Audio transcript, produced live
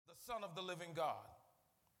Son of the living God?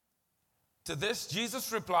 To this,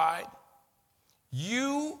 Jesus replied,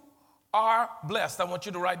 you are blessed. I want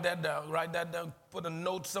you to write that down. Write that down. Put a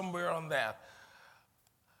note somewhere on that.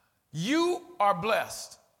 You are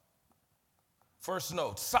blessed. First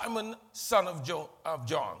note, Simon, son of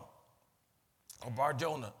John, or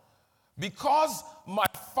Bar-Jonah, because my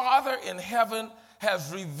Father in heaven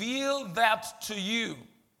has revealed that to you.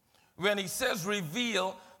 When he says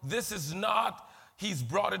reveal, this is not he's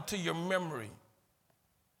brought it to your memory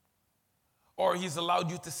or he's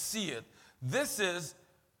allowed you to see it. This is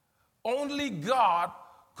only God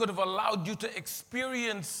could have allowed you to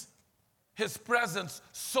experience his presence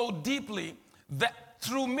so deeply that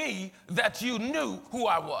through me that you knew who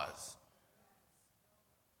I was.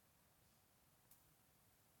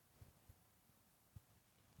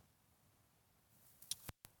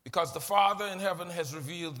 Because the Father in heaven has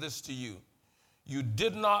revealed this to you. You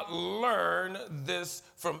did not learn this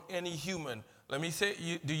from any human. Let me say,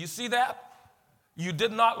 do you see that? You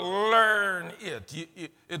did not learn it.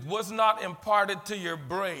 It was not imparted to your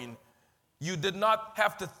brain. You did not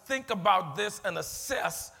have to think about this and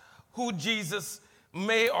assess who Jesus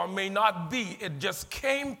may or may not be. It just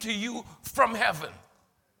came to you from heaven.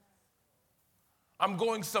 I'm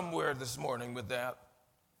going somewhere this morning with that.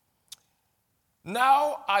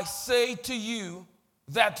 Now I say to you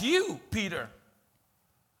that you, Peter,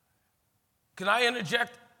 can I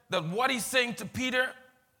interject that what he's saying to Peter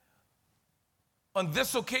on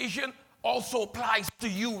this occasion also applies to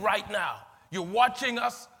you right now. You're watching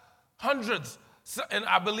us, hundreds, and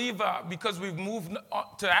I believe because we've moved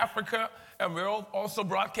to Africa and we're also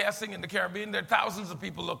broadcasting in the Caribbean, there are thousands of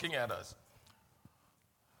people looking at us.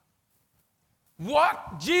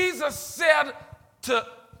 What Jesus said to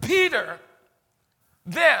Peter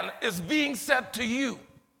then is being said to you.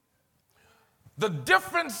 The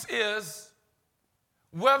difference is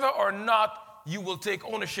whether or not you will take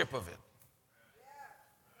ownership of it.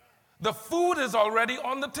 The food is already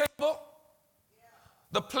on the table.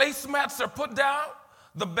 The placemats are put down.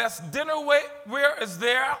 The best dinnerware is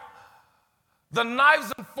there. The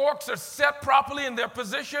knives and forks are set properly in their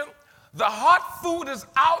position. The hot food is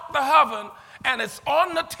out the oven and it's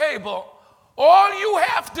on the table. All you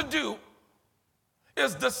have to do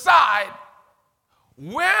is decide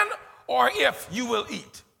when or if you will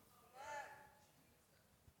eat.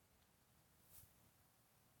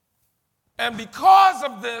 And because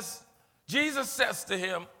of this, Jesus says to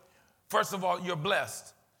him, first of all, you're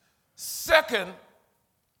blessed. Second,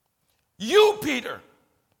 you, Peter,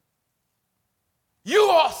 you,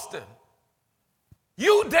 Austin,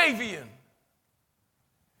 you, Davian,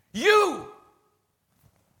 you,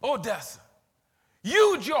 Odessa,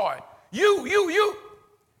 you, Joy, you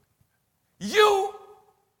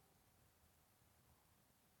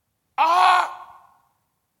are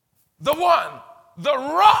the one, the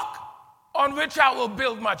rock on which I will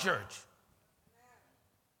build my church.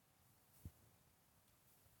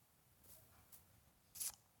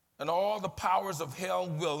 And all the powers of hell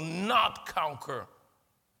will not conquer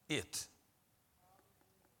it.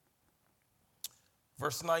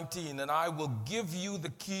 Verse 19, and I will give you the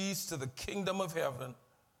keys to the kingdom of heaven.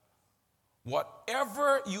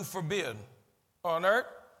 Whatever you forbid on earth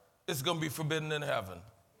is going to be forbidden in heaven.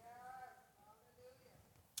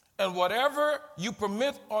 And whatever you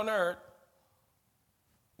permit on earth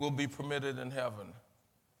will be permitted in heaven.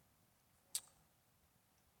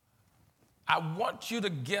 I want you to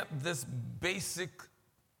get this basic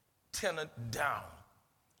tenet down.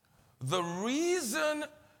 The reason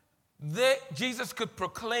that Jesus could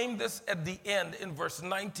proclaim this at the end in verse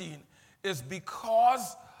 19 is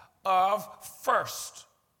because of, first,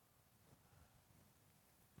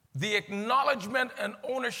 the acknowledgement and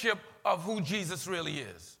ownership of who Jesus really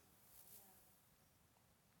is.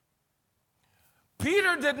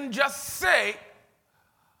 Peter didn't just say,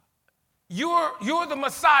 you're the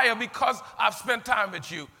Messiah because I've spent time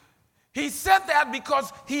with you. He said that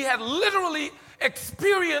because he had literally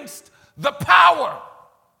experienced the power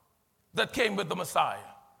that came with the Messiah.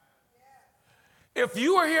 If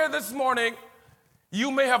you are here this morning,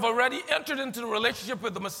 you may have already entered into the relationship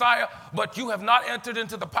with the Messiah, but you have not entered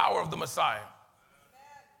into the power of the Messiah.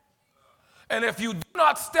 And if you do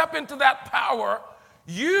not step into that power,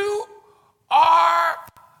 you are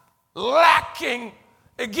lacking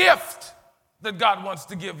a gift that God wants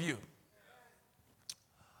to give you.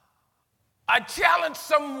 I challenged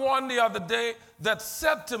someone the other day that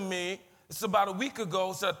said to me, it's about a week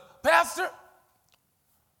ago, said, Pastor,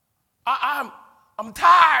 I'm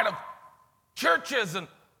tired of churches and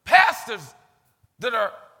pastors that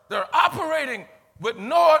are operating with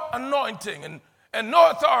no anointing and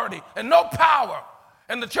no authority and no power.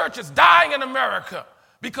 And the church is dying in America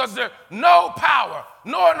because there's no power,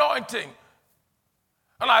 no anointing.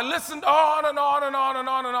 And I listened on and on and on and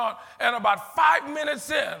on and on. And about 5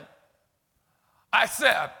 minutes in, I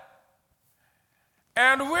said,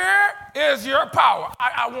 and where is your power?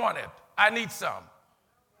 I want it. I need some.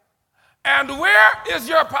 And where is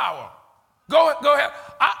your power? Go ahead.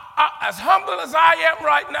 As humble as I am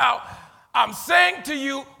right now, I'm saying to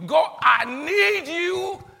you, I need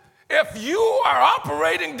you. If you are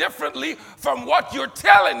operating differently from what you're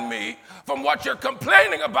telling me, from what you're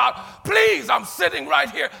complaining about, please, I'm sitting right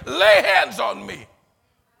here. Lay hands on me.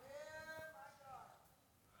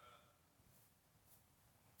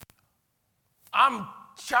 I'm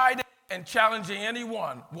chiding and challenging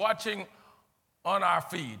anyone watching on our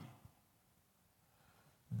feed.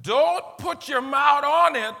 Don't put your mouth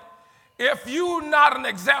on it if you're not an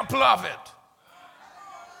example of it.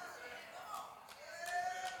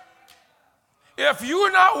 If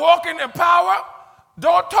you're not walking in power,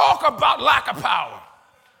 don't talk about lack of power.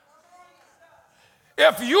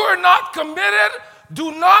 If you're not committed,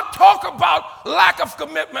 do not talk about lack of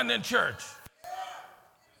commitment in church.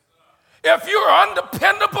 If you're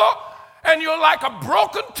undependable and you're like a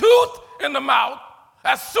broken tooth in the mouth,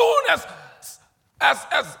 as soon as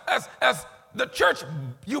the church,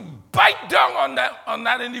 you bite down on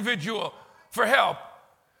that individual for help,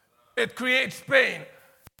 it creates pain.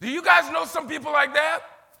 Do you guys know some people like that?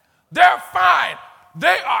 They're fine.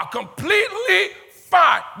 They are completely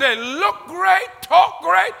fine. They look great, talk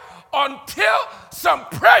great, until some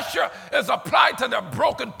pressure is applied to their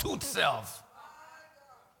broken tooth cells.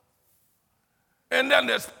 And then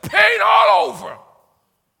there's pain all over.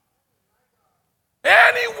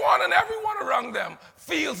 Anyone and everyone around them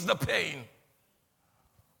feels the pain.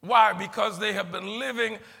 Why? Because they have been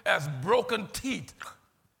living as broken teeth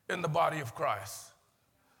in the body of Christ.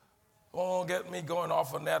 Don't get me going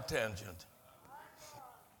off on that tangent.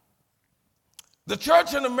 The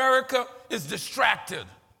church in America is distracted.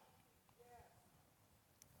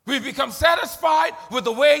 We've become satisfied with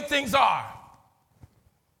the way things are.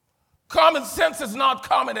 Common sense is not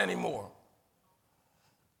common anymore.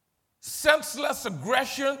 Senseless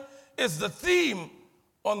aggression is the theme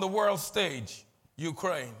on the world stage,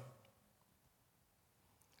 Ukraine.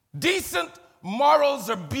 Decent morals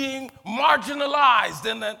are being marginalized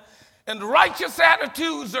and righteous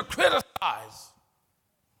attitudes are criticized.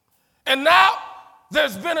 And now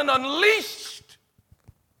there's been an unleashed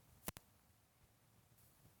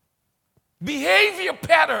behavior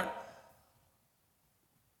pattern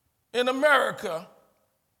in America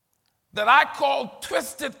that I call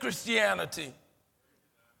twisted Christianity,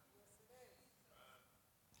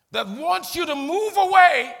 that wants you to move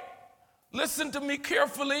away. Listen to me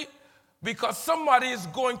carefully, because somebody is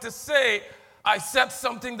going to say, I said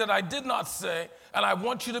something that I did not say, and I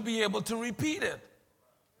want you to be able to repeat it.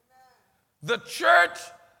 The church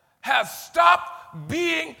has stopped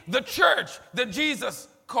being the church that Jesus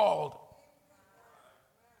called.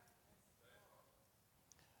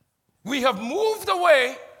 We have moved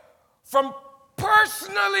away from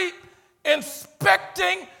personally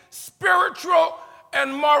inspecting spiritual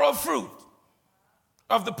and moral fruit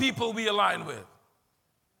of the people we align with.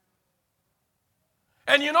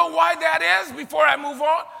 And you know why that is, before I move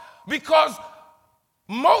on? Because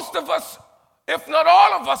most of us, if not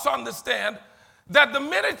all of us, understand that the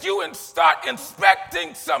minute you start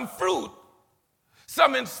inspecting some fruit,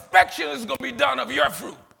 some inspection is going to be done of your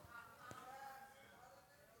fruit.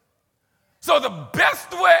 So the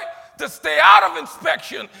best way to stay out of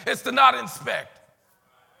inspection is to not inspect.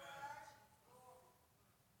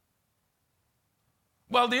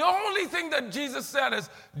 Well, the only thing that Jesus said is,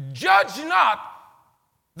 judge not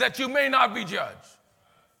that you may not be judged.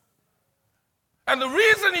 And the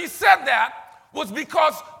reason he said that was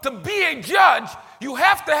because to be a judge, you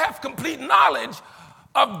have to have complete knowledge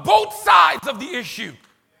of both sides of the issue.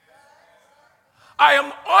 I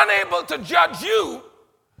am unable to judge you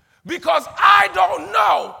because I don't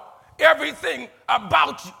know everything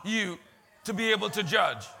about you to be able to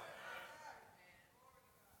judge.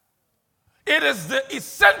 It is the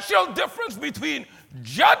essential difference between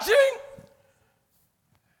judging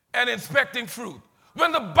and inspecting fruit.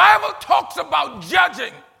 When the Bible talks about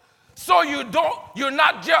judging, so you're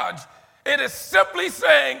not judged, it is simply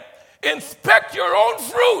saying, inspect your own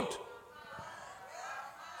fruit.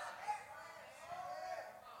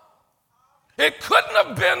 It couldn't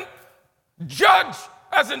have been judge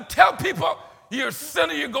as in tell people, you're a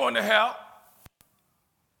sinner, you're going to hell.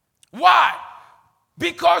 Why?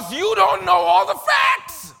 Because you don't know all the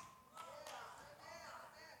facts.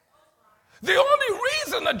 The only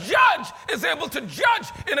reason a judge is able to judge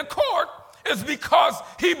in a court is because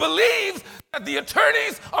he believes that the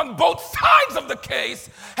attorneys on both sides of the case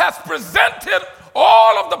has presented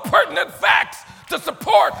all of the pertinent facts to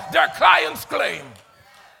support their client's claim.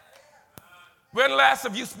 When last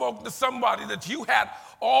have you spoken to somebody that you had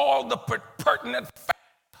all the pertinent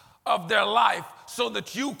facts of their life so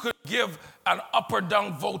that you could give an up or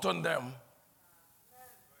down vote on them?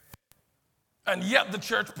 And yet the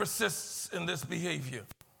church persists in this behavior.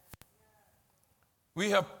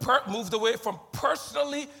 We have moved away from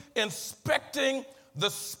personally inspecting the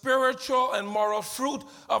spiritual and moral fruit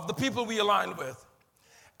of the people we align with.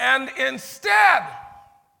 And instead,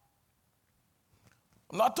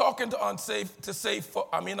 I'm not talking to unsafe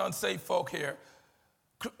folk here.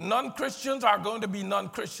 Non-Christians are going to be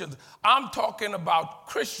non-Christians. I'm talking about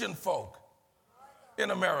Christian folk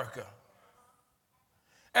in America.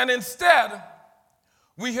 And instead,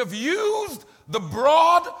 we have used the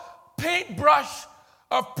broad paintbrush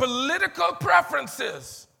of political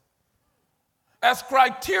preferences as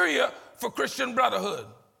criteria for Christian brotherhood,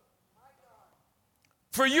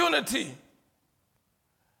 for unity,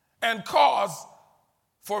 and cause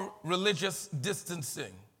for religious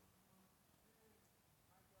distancing.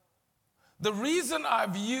 The reason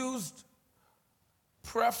I've used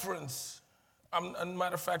preference, as a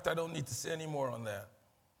matter of fact, I don't need to say any more on that.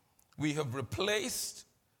 We have replaced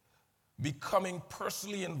becoming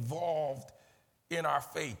personally involved in our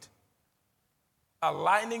fate,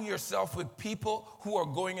 aligning yourself with people who are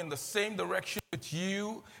going in the same direction with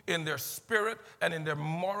you in their spirit and in their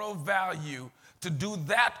moral value. To do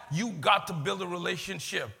that, you got to build a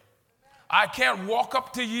relationship. I can't walk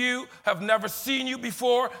up to you, have never seen you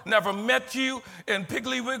before, never met you in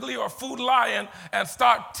Piggly Wiggly or Food Lion, and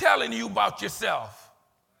start telling you about yourself.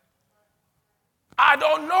 I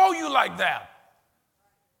don't know you like that.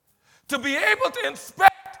 To be able to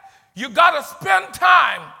inspect, you got to spend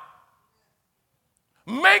time,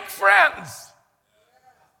 make friends,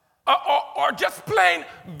 or just plain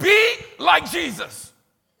be like Jesus.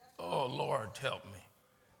 Oh, Lord, help me.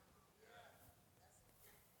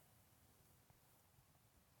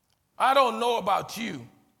 I don't know about you,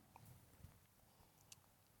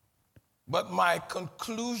 but my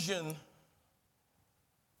conclusion,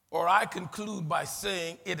 or I conclude by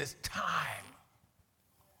saying it is time.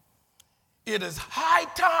 It is high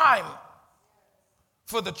time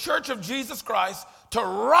for the Church of Jesus Christ to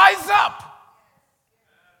rise up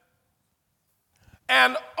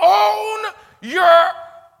and own your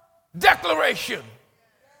declaration.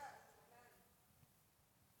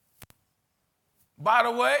 By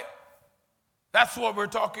the way, that's what we're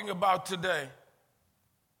talking about today.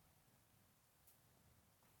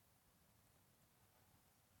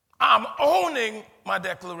 I'm owning my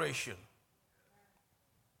declaration.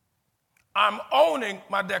 I'm owning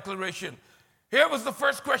my declaration. Here was the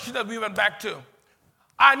first question that we went back to.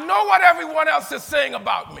 I know what everyone else is saying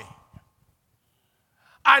about me.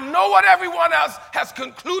 I know what everyone else has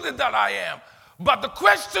concluded that I am. But the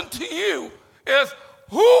question to you is,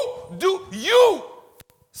 who do you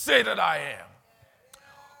say that I am?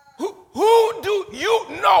 Who do you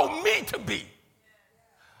know me to be?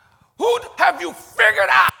 Who have you figured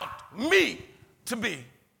out me to be?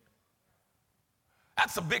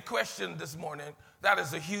 That's a big question this morning. That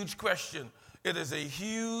is a huge question. It is a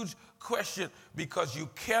huge question because you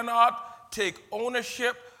cannot take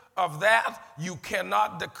ownership of that. You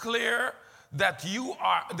cannot declare that you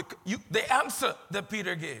are the answer that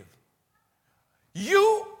Peter gave.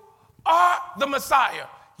 You are the Messiah.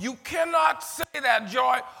 You cannot say that,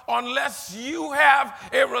 Joy, unless you have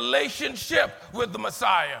a relationship with the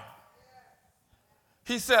Messiah.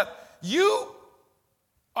 He said, you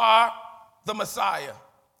are the Messiah,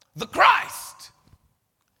 the Christ,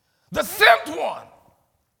 the sent one,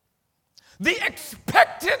 the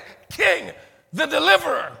expected king, the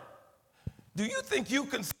deliverer. Do you think you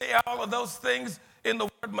can say all of those things in the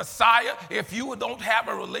word Messiah if you don't have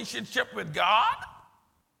a relationship with God?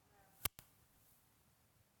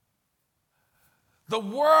 The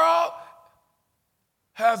world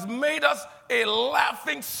has made us a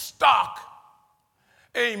laughing stock,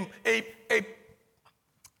 an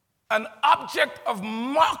object of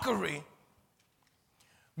mockery,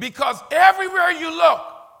 because everywhere you look,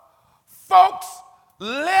 folks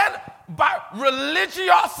led by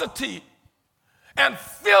religiosity and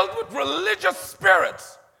filled with religious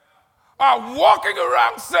spirits are walking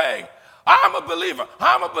around saying, I'm a believer,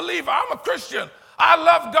 I'm a Christian, I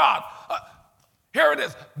love God. Here it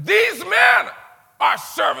is. These men are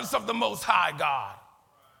servants of the Most High God.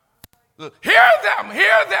 Hear them,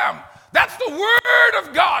 hear them. That's the word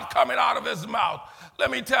of God coming out of his mouth.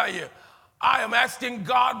 Let me tell you, I am asking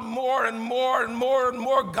God more and more and more and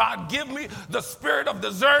more. God, give me the spirit of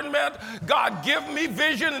discernment. God, give me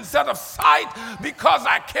vision instead of sight, because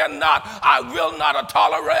I will not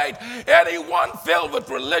tolerate anyone filled with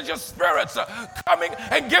religious spirits coming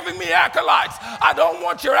and giving me acolytes. I don't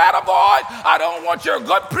want your attaboy. I don't want your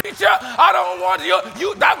good preacher. I don't want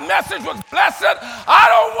you. That message was blessed. I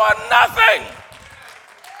don't want nothing.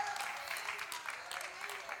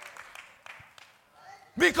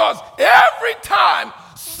 Because every time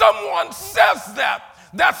someone says that,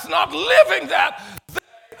 that's not living that,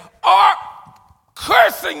 they are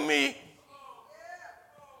cursing me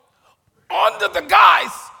under the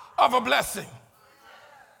guise of a blessing.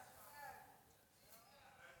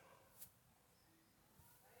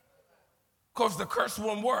 Because the curse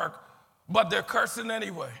won't work, but they're cursing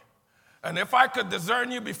anyway. And if I could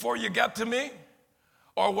discern you before you get to me,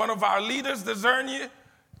 or one of our leaders discern you,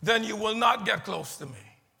 then you will not get close to me.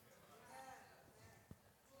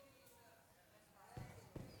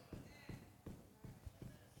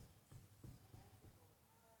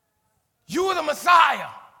 You are the Messiah.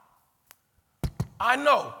 I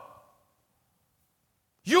know.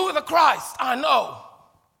 You are the Christ. I know.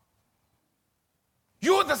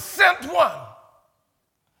 You are the sent one.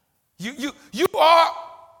 You are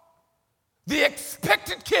the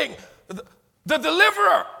expected king, the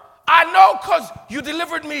deliverer. I know because you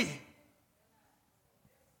delivered me.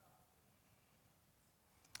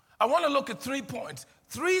 I want to look at 3 points,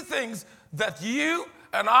 3 things that you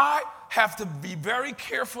and I have to be very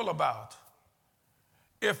careful about.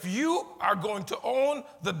 If you are going to own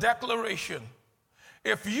the declaration,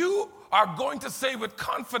 if you are going to say with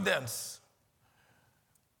confidence,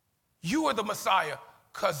 you are the Messiah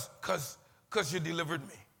because you delivered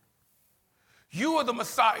me. You are the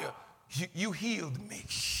Messiah, you healed me.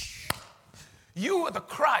 You are the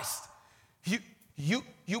Christ, you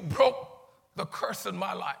broke the curse in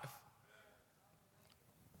my life.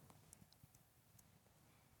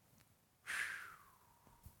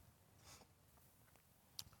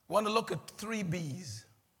 I want to look at 3 B's.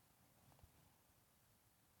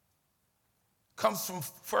 Comes from,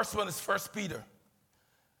 first one is 1 Peter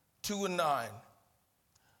 2:9.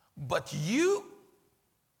 But ye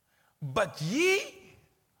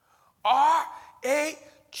are a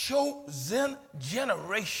chosen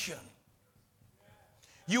generation.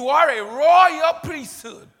 You are a royal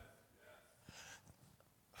priesthood.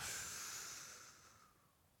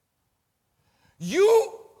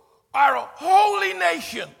 You are a holy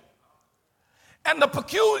nation and the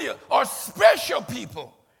peculiar or special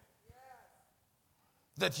people,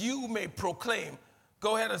 that you may proclaim.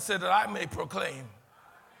 Go ahead and say that I may proclaim.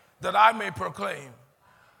 That I may proclaim.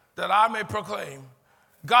 That I may proclaim.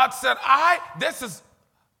 God said,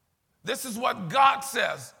 this is what God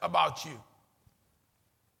says about you.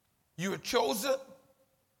 You're chosen,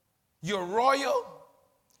 you're royal,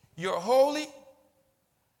 you're holy,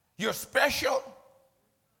 you're special.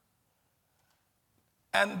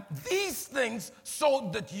 And these things so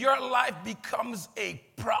that your life becomes a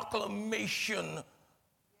proclamation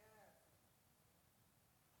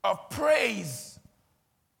of praise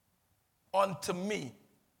unto me,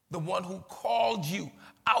 the one who called you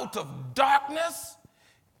out of darkness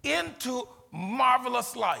into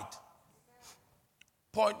marvelous light.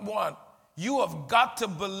 Point 1, you have got to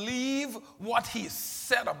believe what he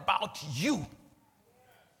said about you.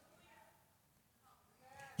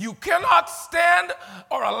 You cannot stand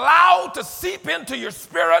or allow to seep into your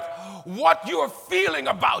spirit what you're feeling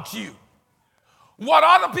about you. What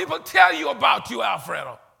other people tell you about you,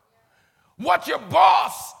 Alfredo. What your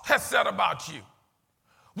boss has said about you.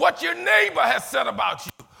 What your neighbor has said about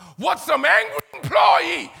you. What some angry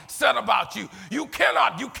employee said about you. You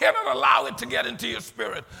cannot allow it to get into your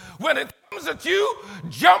spirit. When it comes at you,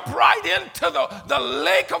 jump right into the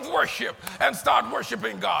lake of worship and start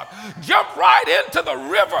worshiping God. Jump right into the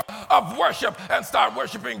river of worship and start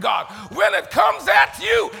worshiping God. When it comes at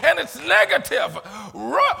you and it's negative,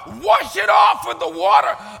 wash it off with the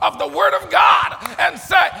water of the Word of God and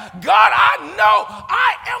say, God, I know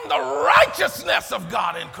I am the righteousness of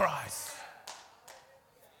God in Christ.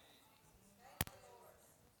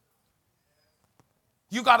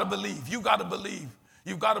 You got to believe. You got to believe.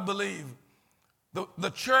 You've got to believe. The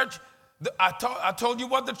church, I told you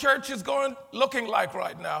what the church is looking like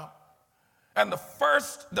right now. And the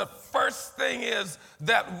first thing is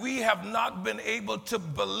that we have not been able to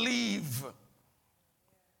believe.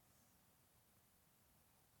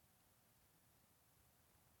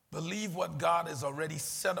 Believe what God has already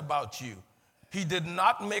said about you. He did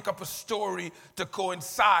not make up a story to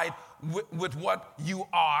coincide with what you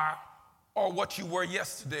are or what you were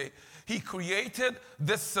yesterday. He created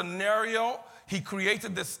this scenario. He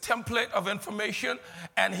created this template of information,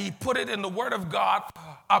 and he put it in the Word of God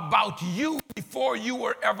about you before you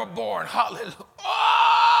were ever born. Hallelujah.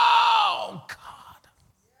 Oh, God.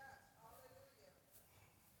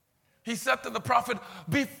 He said to the prophet,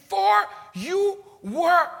 before you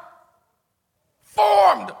were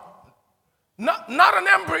formed, not an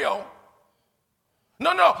embryo.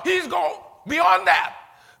 No, he's going beyond that.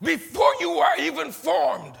 Before you were even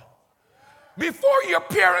formed, before your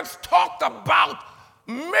parents talked about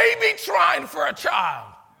maybe trying for a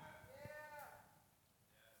child,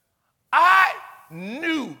 I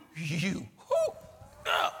knew you. Woo.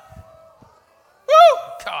 Woo.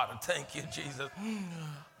 God, thank you, Jesus.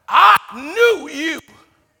 I knew you.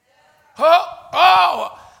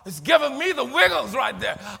 Oh, it's giving me the wiggles right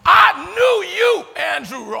there. I knew you,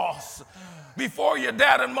 Andrew Ross, before your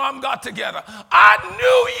dad and mom got together. I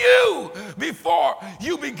knew you before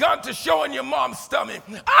you begun to show in your mom's stomach.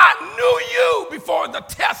 I knew you before the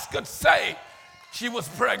test could say she was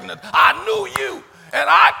pregnant. I knew you, and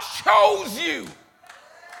I chose you.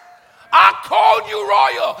 I called you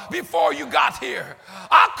royal before you got here.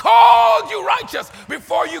 I called you righteous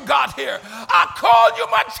before you got here. I called you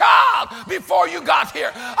my child before you got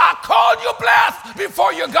here. I called you blessed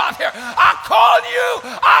before you got here. I called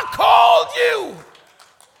you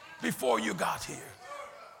before you got here.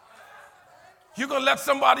 You gonna let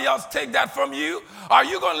somebody else take that from you? Or are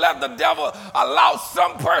you gonna let the devil allow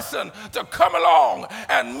some person to come along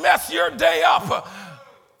and mess your day up?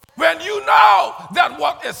 When you know that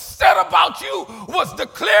what is said about you was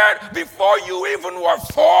declared before you even were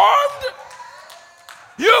formed,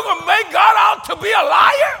 you're going to make God out to be a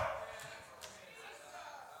liar?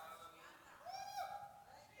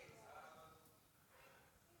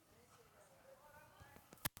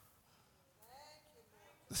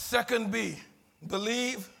 The second B,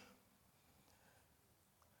 believe.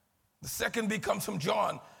 The second B comes from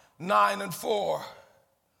John 9:4.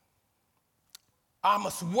 I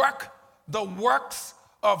must work the works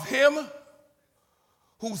of him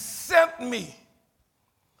who sent me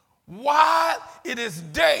while it is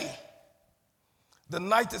day. The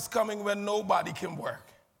night is coming when nobody can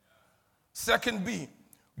work. Second B,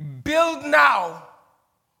 build now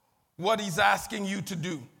what he's asking you to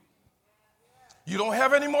do. You don't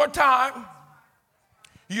have any more time.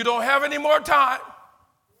 You don't have any more time.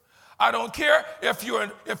 I don't care if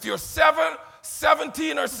you're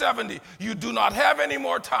 17 or 70, you do not have any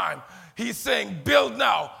more time. He's saying, build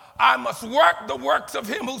now. I must work the works of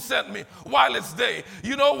him who sent me while it's day.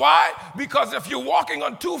 You know why? Because if you're walking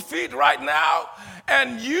on 2 feet right now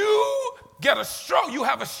and you get a stroke, you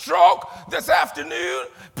have a stroke this afternoon,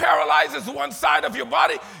 paralyzes one side of your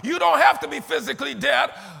body, you don't have to be physically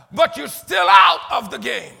dead, but you're still out of the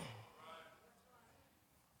game.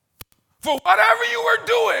 For whatever you were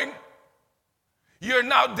doing, you're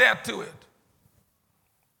now dead to it.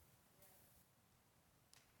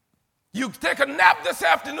 You take a nap this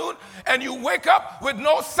afternoon and you wake up with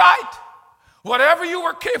no sight. Whatever you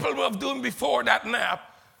were capable of doing before that nap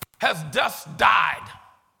has just died.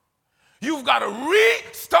 You've got to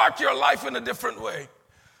restart your life in a different way.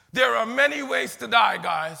 There are many ways to die,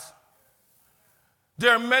 guys.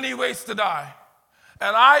 There are many ways to die.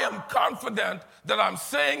 And I am confident that I'm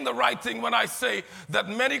saying the right thing when I say that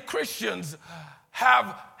many Christians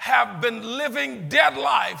have been living dead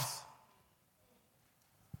lives.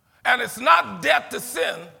 And it's not death to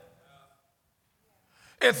sin.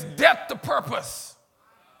 It's death to purpose.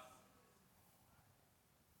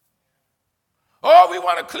 Oh, we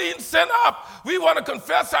want to clean sin up. We want to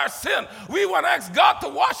confess our sin. We want to ask God to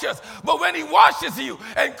wash us. But when he washes you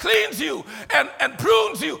and cleans you and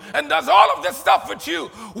prunes you and does all of this stuff with you,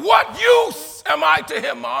 what use am I to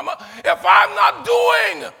him, mama, if I'm not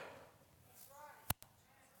doing?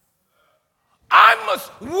 I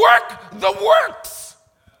must work the works.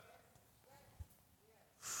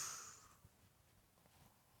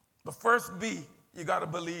 The first B, you got to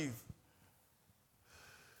believe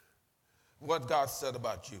what God said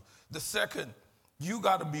about you. The second, you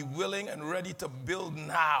got to be willing and ready to build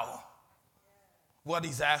now what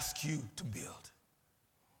he's asked you to build.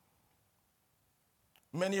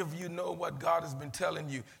 Many of you know what God has been telling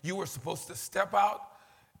you. You were supposed to step out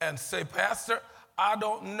and say, Pastor, I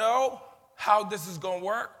don't know how this is going to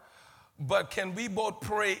work, but can we both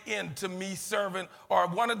pray into me serving, or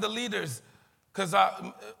one of the leaders, because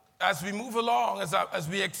as we move along, as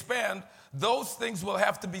we expand, those things will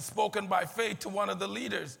have to be spoken by faith to one of the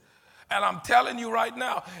leaders. And I'm telling you right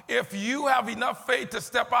now, if you have enough faith to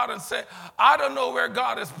step out and say, I don't know where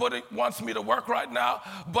God wants me to work right now,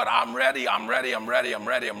 but I'm ready.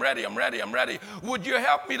 Would you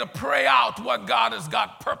help me to pray out what God has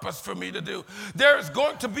got purpose for me to do? There's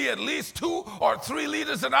going to be at least 2 or 3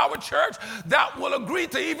 leaders in our church that will agree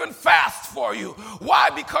to even fast for you. Why?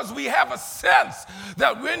 Because we have a sense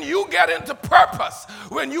that when you get into purpose,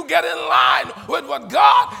 when you get in line with what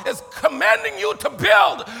God is commanding you to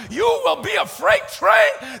build, you will be a freight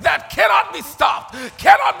train that cannot be stopped,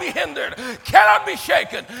 cannot be hindered, cannot be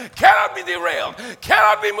shaken, cannot be derailed,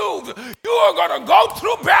 cannot be moved. You are going to go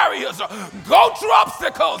through barriers, go through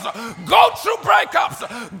obstacles, go through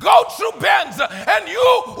breakups, go through bends, and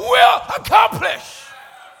you will accomplish.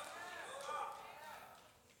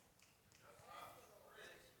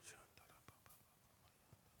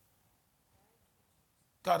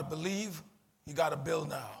 Got to believe, you got to build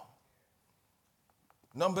now.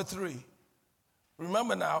 Number 3,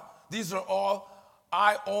 remember now, these are all,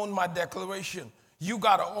 I own my declaration. You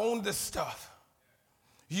got to own this stuff.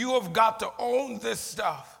 You have got to own this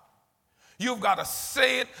stuff. You've got to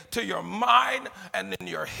say it to your mind and in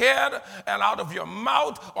your head and out of your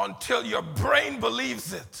mouth until your brain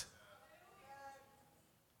believes it.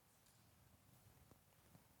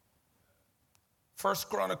 First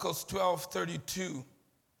Chronicles 12:32.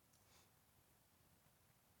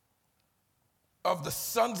 Of the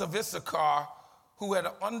sons of Issachar who had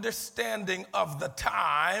understanding of the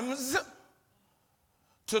times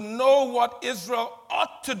to know what Israel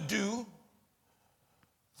ought to do,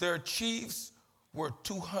 their chiefs were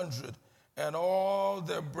 200, and all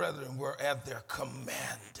their brethren were at their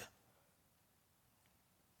command.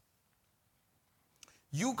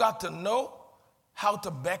 You got to know how to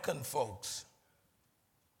beckon folks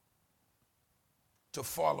to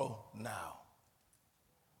follow now.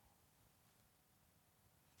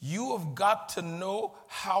 You have got to know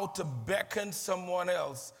how to beckon someone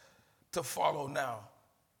else to follow now.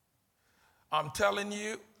 I'm telling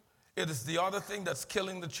you, it is the other thing that's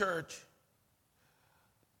killing the church.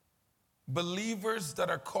 Believers that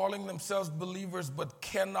are calling themselves believers but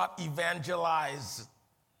cannot evangelize.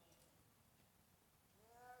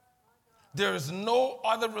 There is no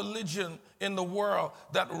other religion in the world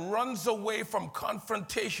that runs away from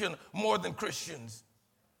confrontation more than Christians.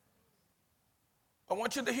 I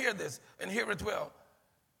want you to hear this and hear it well.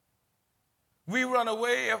 We run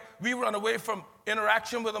away from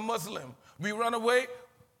interaction with a Muslim. We run away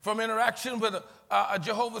from interaction with a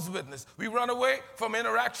Jehovah's Witness. We run away from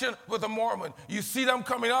interaction with a Mormon. You see them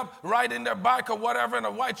coming up, riding their bike or whatever, in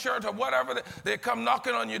a white shirt or whatever, they come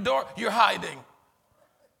knocking on your door, you're hiding.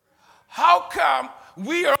 How come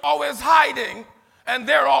we are always hiding and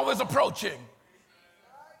they're always approaching?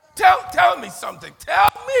 Tell me something.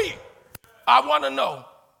 Tell me. I want to know.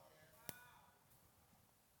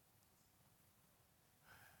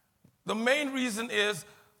 The main reason is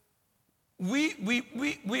we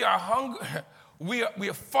are hungry. We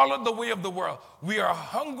have followed the way of the world. We are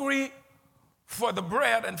hungry for the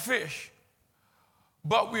bread and fish,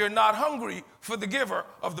 but we are not hungry for the giver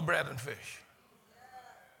of the bread and fish.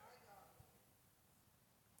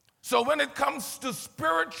 So when it comes to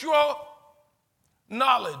spiritual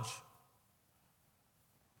knowledge,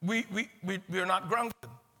 we're not grounded.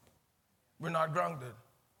 We're not grounded.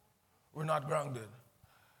 We're not grounded.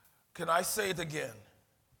 Can I say it again?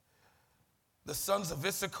 The sons of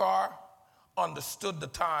Issachar understood the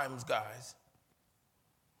times, guys.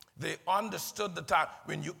 They understood the time.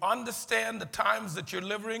 When you understand the times that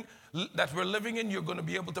we're living in, you're going to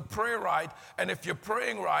be able to pray right. And if you're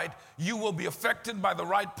praying right, you will be affected by the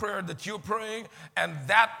right prayer that you're praying, and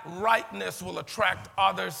that rightness will attract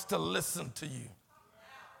others to listen to you.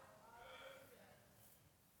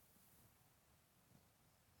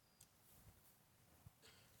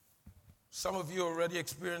 Some of you are already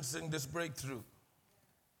experiencing this breakthrough.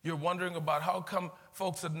 You're wondering about how come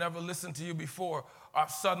folks that never listened to you before are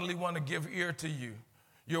suddenly want to give ear to you.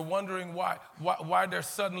 You're wondering why they're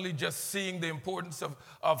suddenly just seeing the importance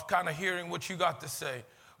of kind of hearing what you got to say.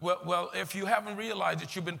 Well, if you haven't realized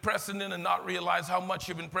it, you've been pressing in and not realize how much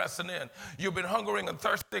you've been pressing in. You've been hungering and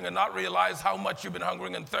thirsting and not realize how much you've been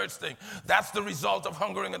hungering and thirsting. That's the result of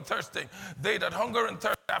hungering and thirsting. They that hunger and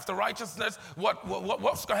thirst after righteousness,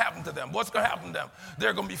 what's going to happen to them? What's going to happen to them?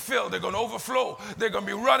 They're going to be filled. They're going to overflow. They're going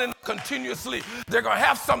to be running continuously. They're going to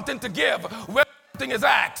have something to give. When something is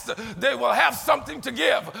asked, they will have something to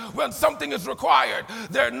give. When something is required,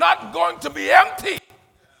 they're not going to be empty.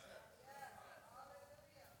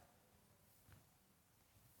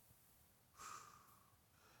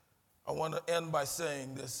 I want to end by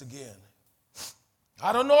saying this again.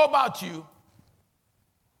 I don't know about you,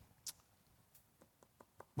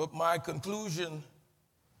 But my conclusion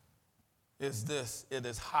is this. It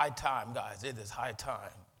is high time, guys. It is high time.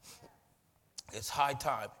 It's high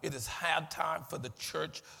time. It is high time for the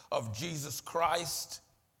church of Jesus Christ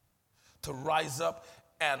to rise up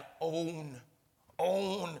and own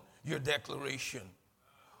your declaration.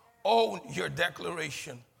 Own your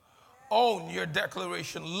declaration. Own your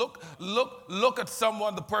declaration. Look at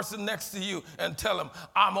someone, the person next to you, and tell them,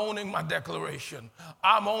 I'm owning my declaration.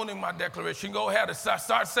 I'm owning my declaration. Go ahead and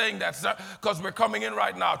start saying that, because we're coming in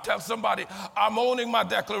right now. Tell somebody, I'm owning my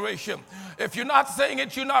declaration. If you're not saying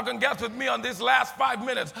it, you're not going to get with me on these last 5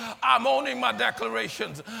 minutes. I'm owning my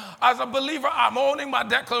declarations. As a believer, I'm owning my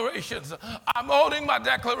declarations. I'm owning my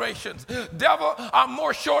declarations. Devil, I'm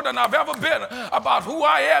more sure than I've ever been about who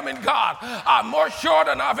I am in God. I'm more sure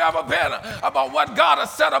than I've ever been about what God has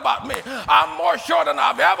said about me. I'm more sure than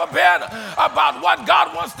I've ever been about what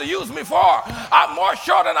God wants to use me for. I'm more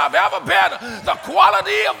sure than I've ever been the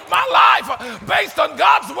quality of my life based on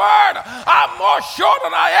God's word. I'm more sure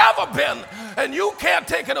than I ever been. And you can't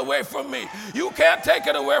take it away from me. You can't take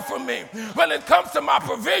it away from me. When it comes to my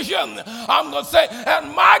provision, I'm going to say,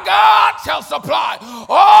 and my God shall supply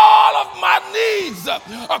all of my needs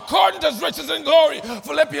according to his riches and glory.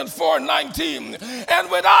 Philippians 4:19.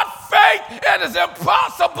 And without faith, it is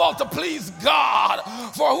impossible to please God.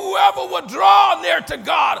 For whoever would draw near to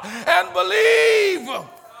God and believe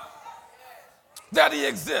that he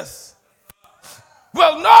exists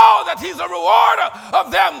will know that he's a rewarder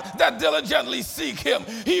of them that diligently seek him.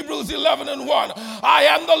 Hebrews 11:1. I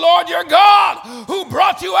am the Lord your God who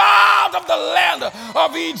brought you out of the land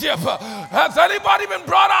of Egypt. Has anybody been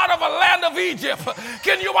brought out of a land of Egypt?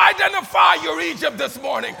 Can you identify your Egypt this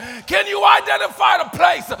morning? Can you identify the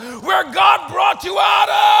place where God brought you out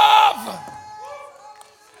of?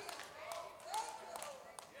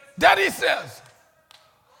 That he says,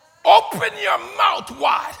 open your mouth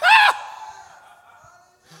wide.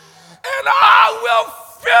 And I will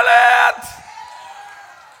fill it.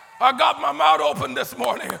 I got my mouth open this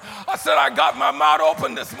morning. I said, I got my mouth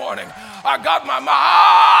open this morning. I got my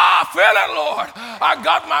mouth. Fill it, Lord. I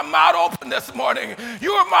got my mouth open this morning.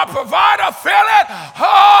 You are my provider. Fill it.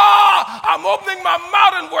 I'm opening my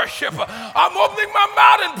mouth in worship. I'm opening my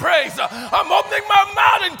mouth in praise. I'm opening my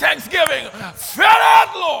mouth in thanksgiving. Fill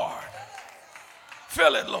it, Lord.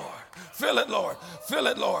 Fill it, Lord. Fill it, Lord. Fill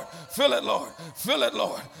it, Lord. Fill it, Lord. Fill it,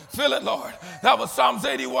 Lord. Fill it, Lord. That was Psalms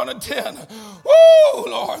 81:10. Woo,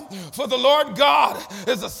 Lord. For the Lord God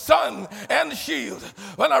is a sun and shield.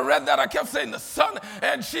 When I read that, I kept saying the sun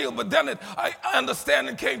and shield, but then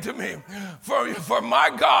understanding came to me. For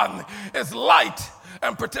my God is light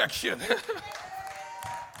and protection.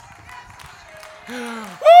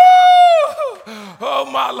 Oh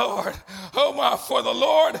my Lord, oh my, for the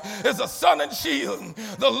Lord is a sun and shield.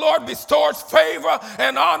 The Lord bestows favor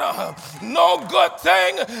and honor. No good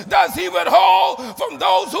thing does he withhold from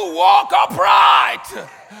those who walk upright.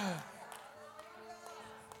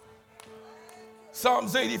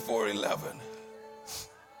 Psalms 84:11.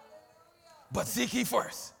 But seek ye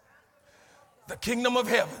first the kingdom of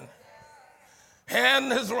heaven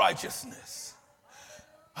and his righteousness.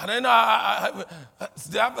 And then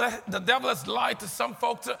the devil has lied to some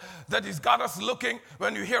folks that he's got us looking.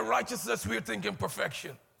 When you hear righteousness, we're thinking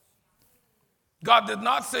perfection. God did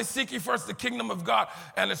not say, seek ye first the kingdom of God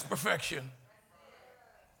and its perfection.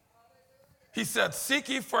 He said, seek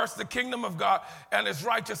ye first the kingdom of God and his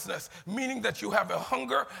righteousness, meaning that you have a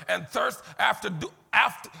hunger and thirst after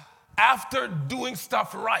doing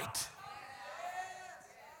stuff right.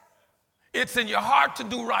 It's in your heart to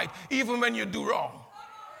do right, even when you do wrong.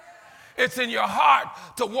 It's in your heart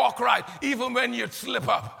to walk right, even when you slip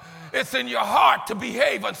up. It's in your heart to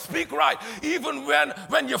behave and speak right, even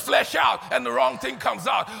when you flesh out and the wrong thing comes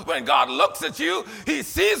out. When God looks at you, he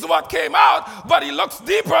sees what came out, but he looks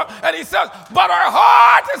deeper and he says, but her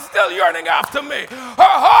heart is still yearning after me.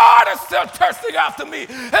 Her heart is still thirsting after me.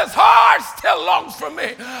 His heart still longs for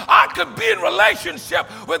me. I could be in relationship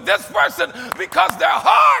with this person because their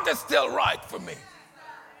heart is still right for me.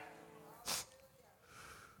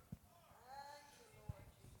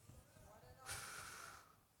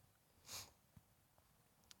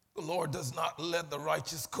 The Lord does not let the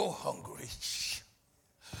righteous go hungry,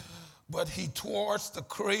 but he thwarts the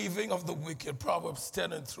craving of the wicked. Proverbs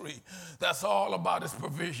 10:3. That's all about his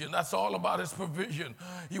provision. That's all about his provision.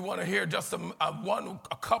 You want to hear just a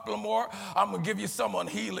couple more? I'm going to give you some on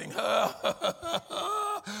healing.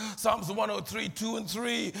 Psalms 103, 2 and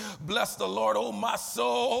 3. Bless the Lord, O my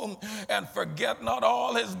soul, and forget not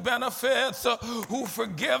all his benefits, who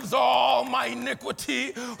forgives all my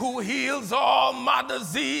iniquity, who heals all my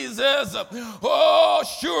diseases. Oh,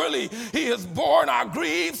 surely he has borne our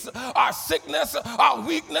griefs, our sickness, our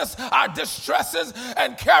weakness, our distresses,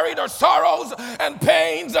 and carried our sorrows and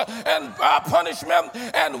pains and punishment.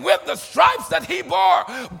 And with the stripes that he bore,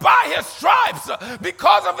 by his stripes,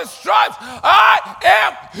 because of his stripes, I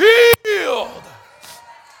am healed.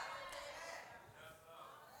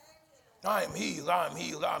 I am healed, I'm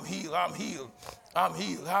healed, I'm healed, I'm healed. I'm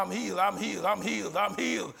healed, I'm healed, I'm healed, I'm healed, I'm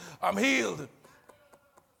healed, I'm healed.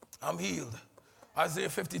 I'm healed. Isaiah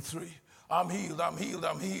 53. I'm healed, I'm healed,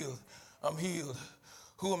 I'm healed, I'm healed.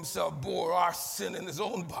 Who himself bore our sin in his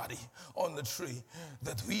own body on the tree,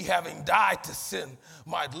 that we, having died to sin,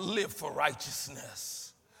 might live for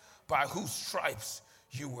righteousness, by whose stripes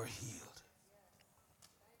you were healed.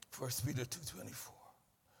 1 Peter 2:24.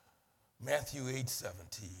 Matthew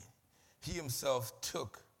 8:17. He himself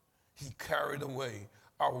he carried away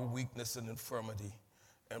our weakness and infirmity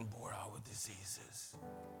and bore our diseases.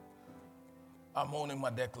 I'm owning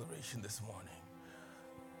my declaration this morning.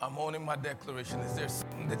 I'm owning my declaration. Is there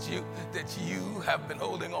something that you have been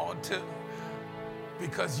holding on to?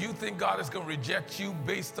 Because you think God is going to reject you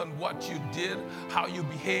based on what you did, how you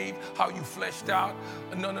behaved, how you fleshed out.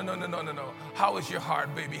 No. How is your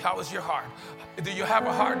heart, baby? How is your heart? Do you have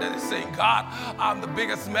a heart that is saying, God, I'm the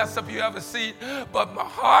biggest mess up you ever seen, but my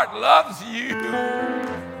heart loves you?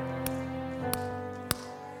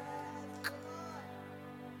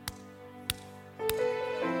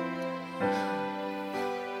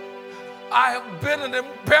 I have been an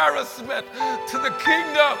embarrassment to the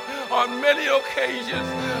kingdom on many occasions,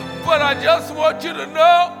 but I just want you to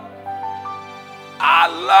know, I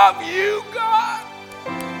love you, God.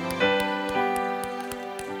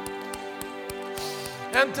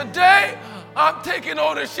 And today, I'm taking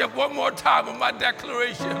ownership one more time of my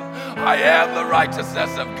declaration. I am the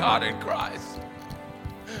righteousness of God in Christ.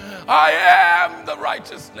 I am the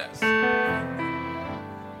righteousness.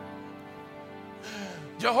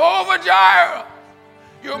 Jehovah Jireh,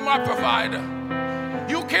 you're my provider.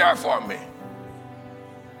 You care for me.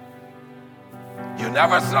 You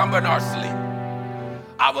never slumber nor sleep.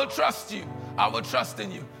 I will trust you. I will trust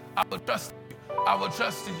in you. I will trust in you. I will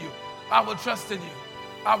trust in you. I will trust in you.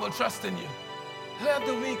 I will trust in you. Let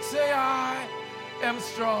the weak say, I am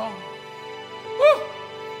strong. Woo!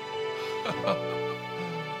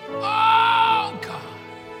 Oh, God.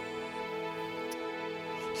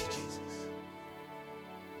 Thank you, Jesus.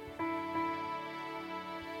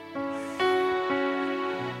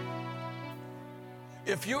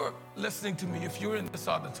 If you're listening to me, if you're in this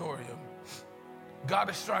auditorium, God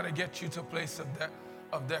is trying to get you to a place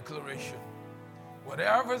of declaration.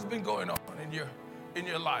 Whatever has been going on in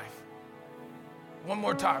your life, one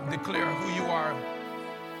more time, declare who you are.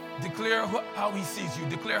 Declare how he sees you.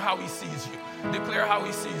 Declare how he sees you. Declare how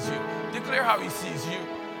he sees you. Declare how he sees you.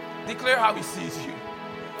 Declare how he sees you.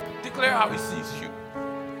 Declare how he sees you.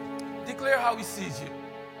 Declare how he sees you.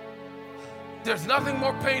 There's nothing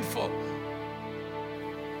more painful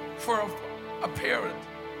for a parent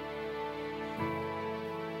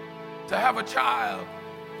to have a child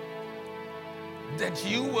that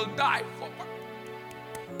you will die for,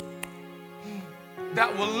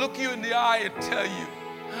 that will look you in the eye and tell you,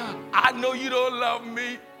 I know you don't love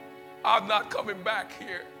me, I'm not coming back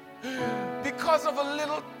here. Because of a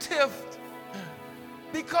little tiff,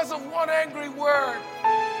 because of one angry word,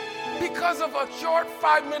 because of a short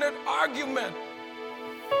 5-minute argument.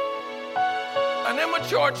 An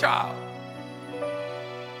immature child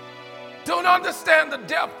don't understand the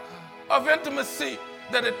depth of intimacy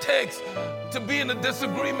that it takes to be in a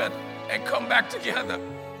disagreement and come back together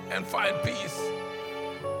and find peace.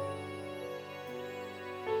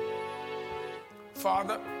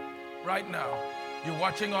 Father, right now, you're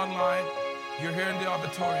watching online, you're here in the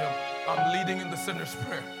auditorium, I'm leading in the sinner's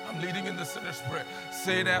prayer. I'm leading in the sinner's prayer.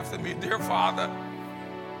 Say it after me. Dear Father,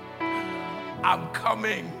 I'm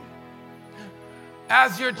coming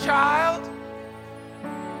as your child.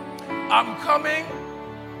 I'm coming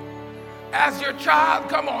as your child.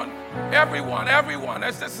 Come on, everyone.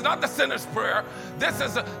 This is not the sinner's prayer. This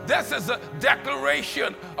is a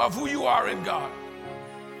declaration of who you are in God.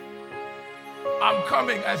 I'm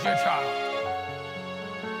coming as your child.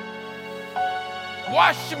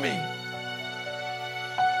 Wash me,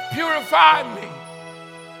 purify me,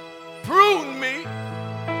 prune me,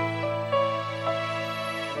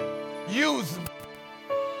 use me.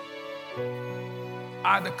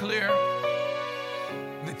 I declare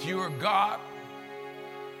that you are God.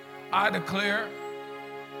 I declare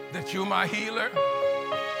that you're my healer.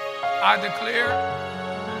 I declare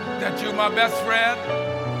that you're my best friend.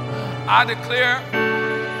 I declare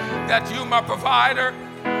that you're my provider.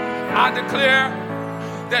 I declare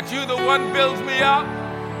that you're the one who builds me up.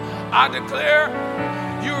 I declare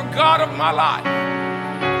you're God of my life.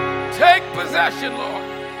 Take possession, Lord.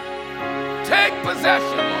 Take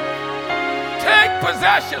possession, Lord. Take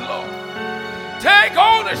possession, Lord. Take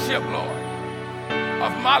ownership, Lord,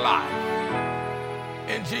 of my life.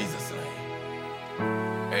 In Jesus' name,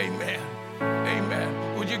 amen.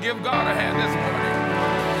 Amen. Would you give God a hand this morning?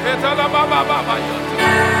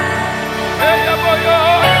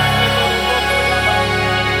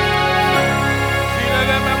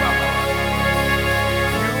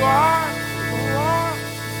 You are.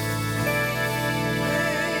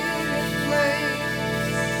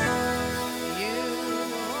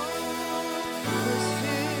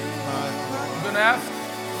 I'm going to ask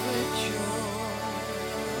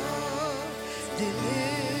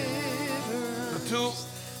the two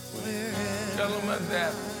gentlemen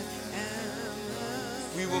that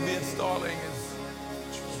we will be installing as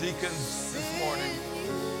deacons this morning.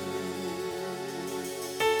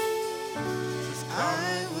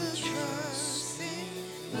 I will trust in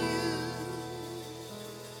you.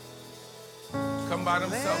 Come by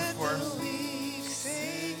themselves first.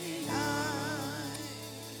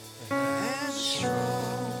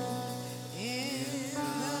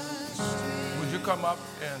 Would you come up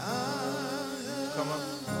and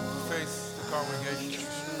face the congregation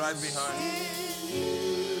right behind?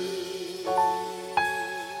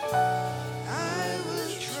 I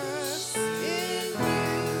will trust in you.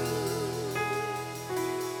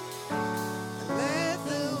 Let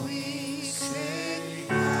the weak say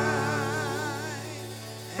I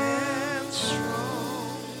am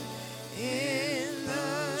strong in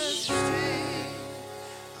the strength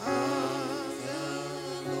of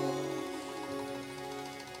the Lord.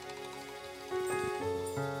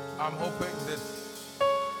 I'm hoping that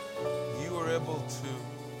you are able to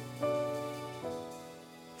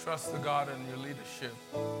trust the God in your leadership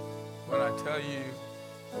when I tell you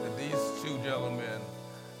that these two gentlemen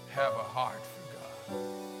have a heart for God.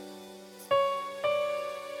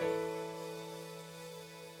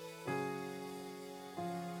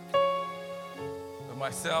 But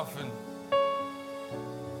myself and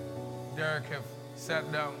Derek have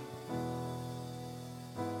sat down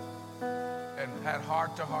and had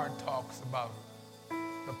heart-to-heart talks about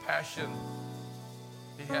the passion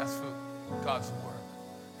he has for God's work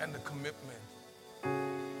and the commitment.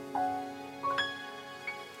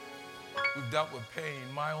 We've dealt with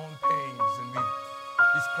pain, my own pains, and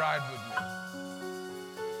he's cried with me.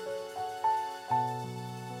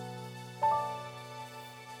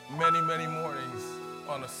 Many, many mornings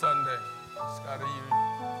on a Sunday. Scotty,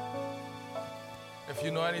 if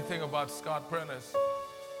you know anything about Scott Prentice,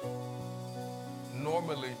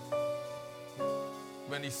 normally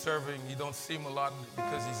when he's serving, you don't see him a lot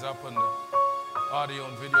because he's up in the audio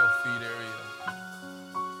and video feed area.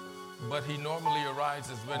 But he normally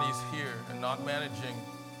arises when he's here and not managing.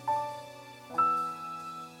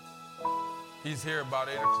 He's here about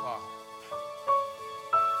 8 o'clock.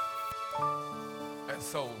 And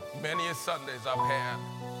so many a Sundays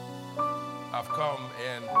I've come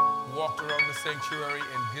and walked around the sanctuary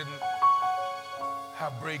and didn't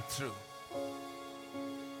have breakthrough.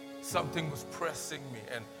 Something was pressing me,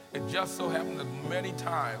 and it just so happened that many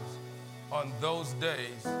times on those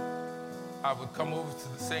days, I would come over to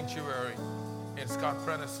the sanctuary and Scott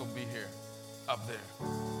Prentice will be here, up there.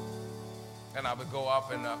 And I would go up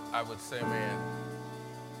and I would say, man,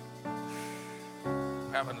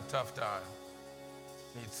 I'm having a tough time.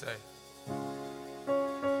 And he'd say,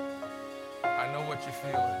 I know what you're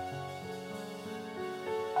feeling.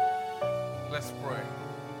 Let's pray.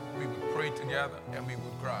 We would pray together and we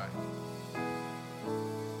would cry.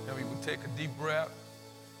 And we would take a deep breath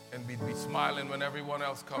and we'd be smiling when everyone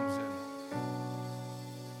else comes in.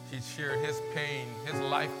 He'd share his pain, his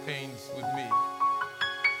life pains with me.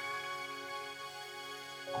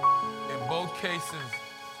 In both cases,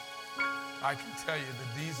 I can tell you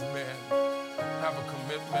that these men have a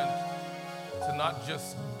commitment to not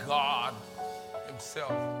just God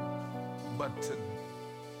himself, but to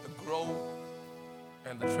the growth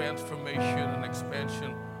and the transformation and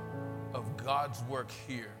expansion of God's work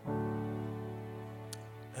here.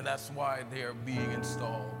 And that's why they are being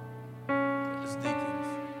installed as deacons.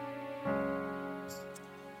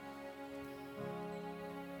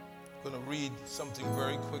 I'm going to read something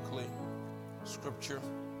very quickly, scripture.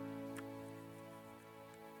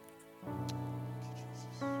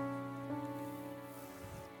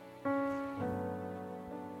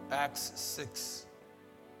 Acts 6,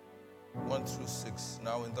 1 through 6.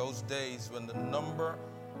 Now in those days, when the number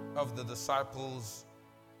of the disciples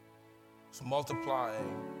was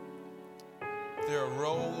multiplying, there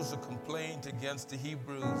arose a complaint against the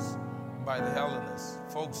Hebrews by the Hellenists,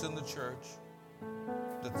 folks in the church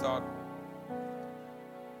that thought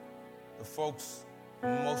the folks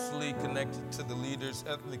mostly connected to the leaders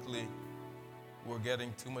ethnically were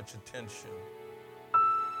getting too much attention,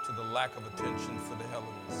 to the lack of attention for the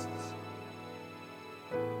Hellenists.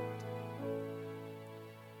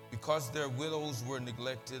 Because their widows were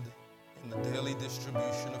neglected in the daily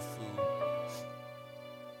distribution of food,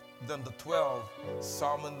 then the 12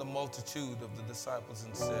 summoned the multitude of the disciples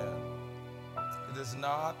and said, "It is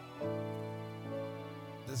not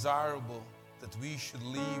desirable that we should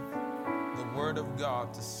leave the word of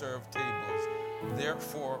God to serve tables.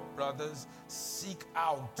 Therefore, brothers, seek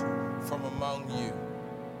out from among you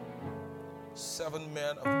 7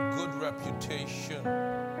 men of good reputation.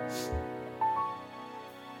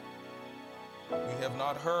 We have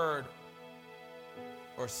not heard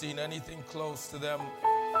or seen anything close to them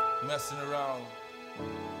messing around.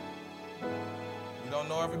 We don't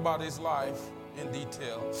know everybody's life in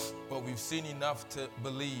detail, but we've seen enough to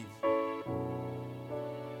believe.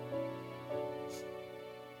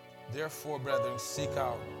 Therefore, brethren, seek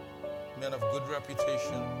out men of good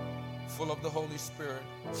reputation, full of the Holy Spirit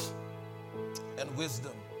and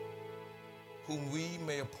wisdom, whom we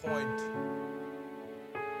may appoint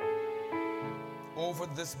over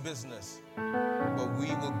this business, but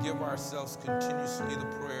we will give ourselves continuously the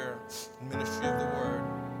prayer and ministry of the word."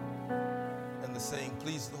 And the saying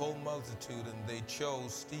pleased the whole multitude, and they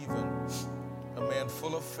chose Stephen, a man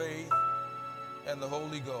full of faith and the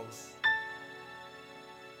Holy Ghost,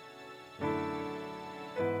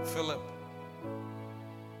 Philip,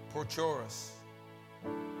 Prochorus,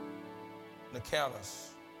 Nicanor,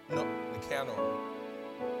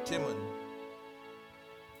 Timon,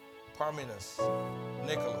 Parmenas,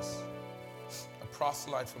 Nicholas, a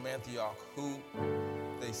proselyte from Antioch, who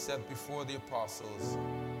they set before the apostles,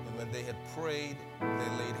 and when they had prayed, they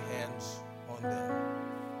laid hands on them.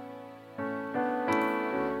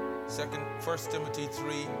 1 Timothy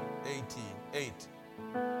 3:8.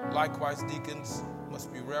 Likewise, deacons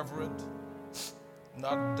must be reverent,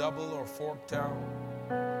 not double or forked down,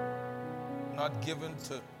 not given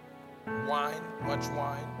to wine, much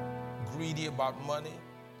wine, greedy about money,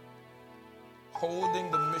 holding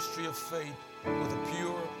the mystery of faith with a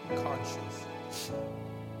pure conscience.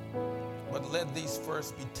 But let these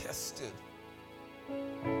first be tested,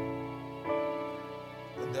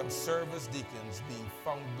 and them serve as deacons, being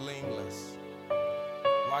found blameless.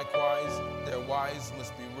 Likewise, their wives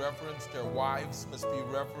must be reverent,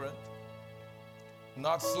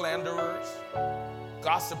 not slanderers,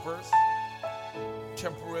 gossipers,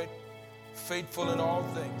 temperate, faithful in all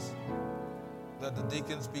things. Let the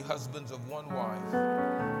deacons be husbands of one wife,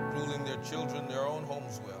 ruling their children, their own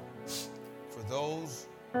homes well. For those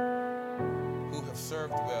who have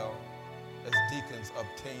served well as deacons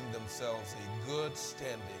obtain themselves a good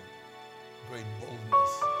standing, great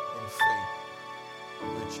boldness in faith,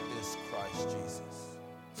 which is Christ Jesus.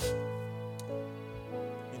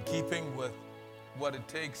 In keeping with what it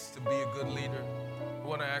takes to be a good leader, I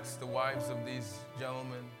want to ask the wives of these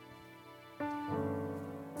gentlemen,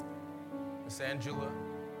 Miss Angela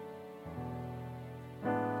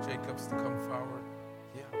Jacobs, to come forward.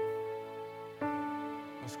 Yeah.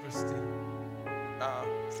 Miss Christy,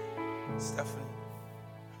 Stephanie.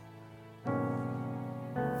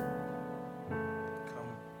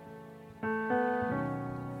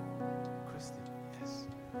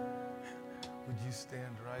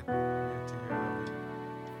 Stand right here to your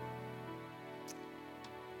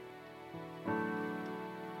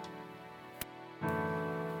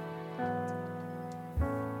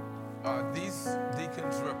left. These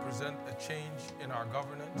deacons represent a change in our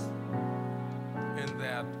governance, in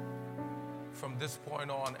that from this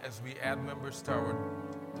point on, as we add members to our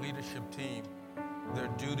leadership team, their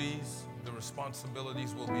duties, the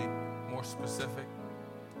responsibilities will be more specific.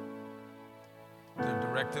 Their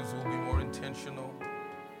directives will be more intentional,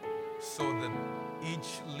 so that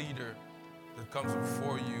each leader that comes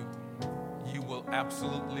before you, you will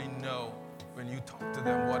absolutely know when you talk to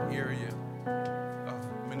them what area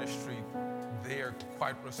of ministry they are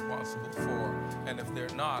quite responsible for. And if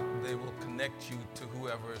they're not, they will connect you to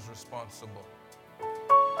whoever is responsible.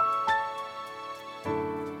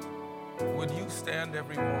 Would you stand,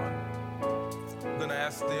 everyone? I'm going to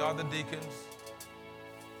ask the other deacons.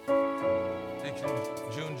 Deacon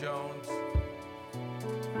June Jones,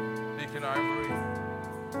 Deacon Ivory,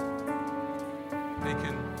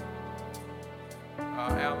 Deacon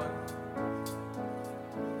Allen,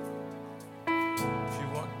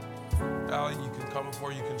 coming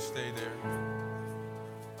for you can stay there.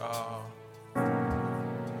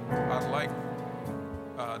 I'd like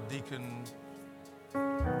Deacon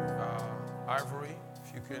Ivory,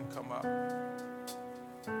 if you can come up.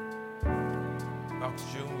 Dr.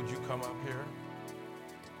 June, would you come up here?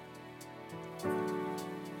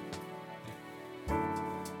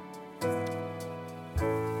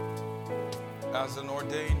 As an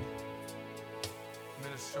ordained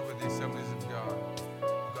minister with the Assemblies of God,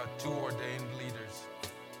 we've got 2 ordained leaders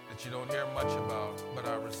that you don't hear much about, but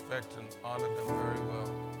I respect and honor them very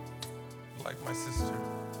well. I'd like my sister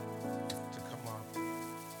to come on.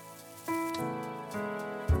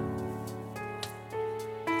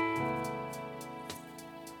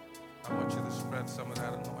 I want you to spread some of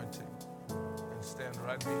that anointing and stand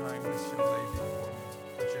right behind this young lady for me.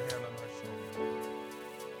 Put your hand on her shoulder.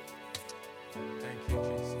 Thank you,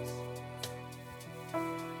 Jesus.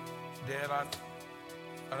 Dad,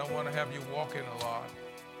 I don't want to have you walking a lot.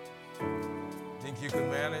 Think you can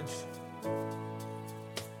manage?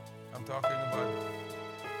 I'm talking about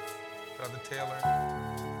Brother Taylor.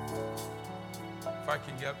 If I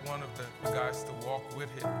can get one of the guys to walk with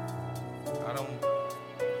him,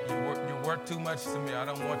 you work too much to me. I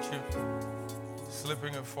don't want you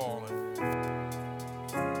slipping and falling.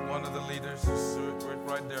 One of the leaders,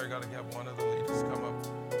 right there, I got to get one of the leaders come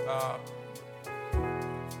up.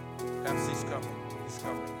 MC's coming. He's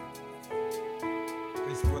coming.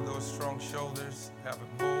 Please put those strong shoulders, have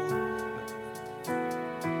it bold.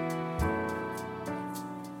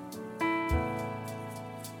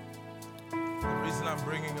 The reason I'm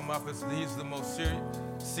bringing him up is he's the most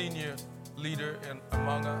senior leader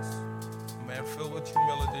among us, a man filled with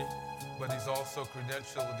humility, but he's also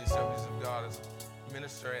credentialed with the Assemblies of God as a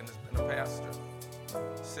minister and has been a pastor.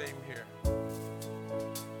 Same here.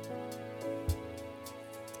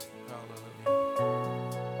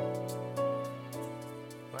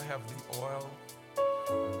 I have the oil.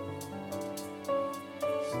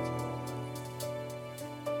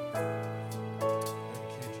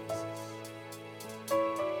 Thank you, Jesus. Thank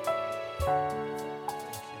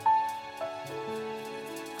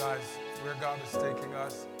you. Guys, where God is taking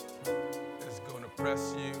us is going to press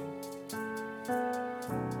you.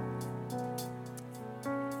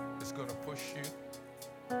 It's going to push you.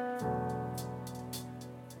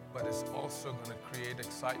 But it's also going to create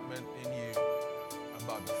excitement in you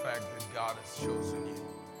about the fact that God has chosen you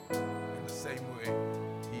in the same way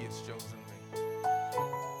He has chosen me.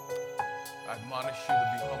 I admonish you to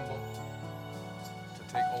be humble, to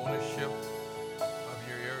take ownership of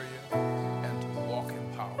your area, and to walk in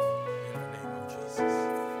power in the name of Jesus.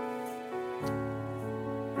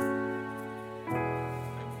 In the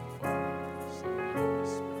name of the Father, Son, and Holy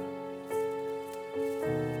Spirit.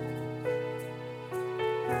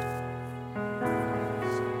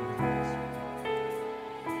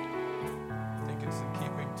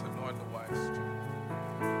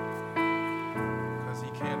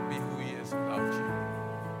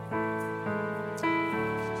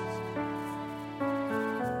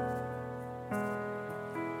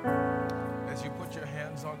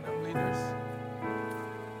 On them leaders,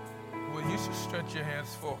 well, you should stretch your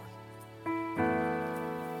hands forward.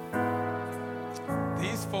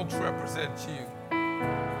 These folks represent you.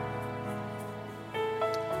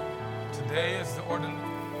 Today is the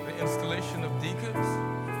installation of deacons.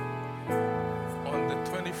 On the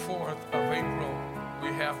 24th of April, we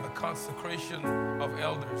have the consecration of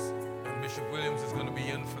elders, and Bishop Williams is going to be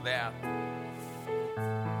in for that.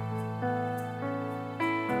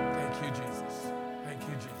 Thank you, Jesus. Thank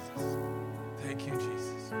you, Jesus. Thank you,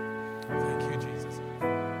 Jesus. Thank you, Jesus.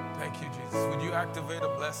 Thank you, Jesus. Would you activate a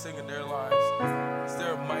blessing in their lives? Is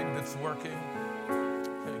there a might that's working?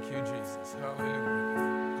 Thank you, Jesus.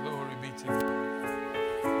 Hallelujah. Glory be to God.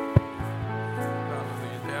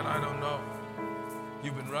 Hallelujah. Dad, I don't know.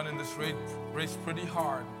 You've been running this race pretty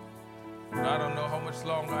hard. And I don't know how much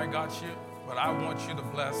longer I got you, but I want you to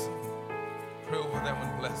bless them. Pray over them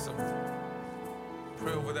and bless them.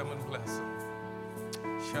 Pray over them and bless them.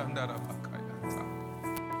 Shandara Bakayata.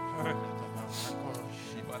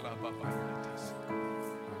 Shibala Babayatas.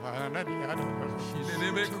 She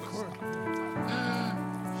did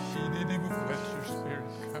it. Bless your spirit.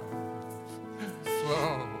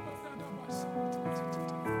 Flow.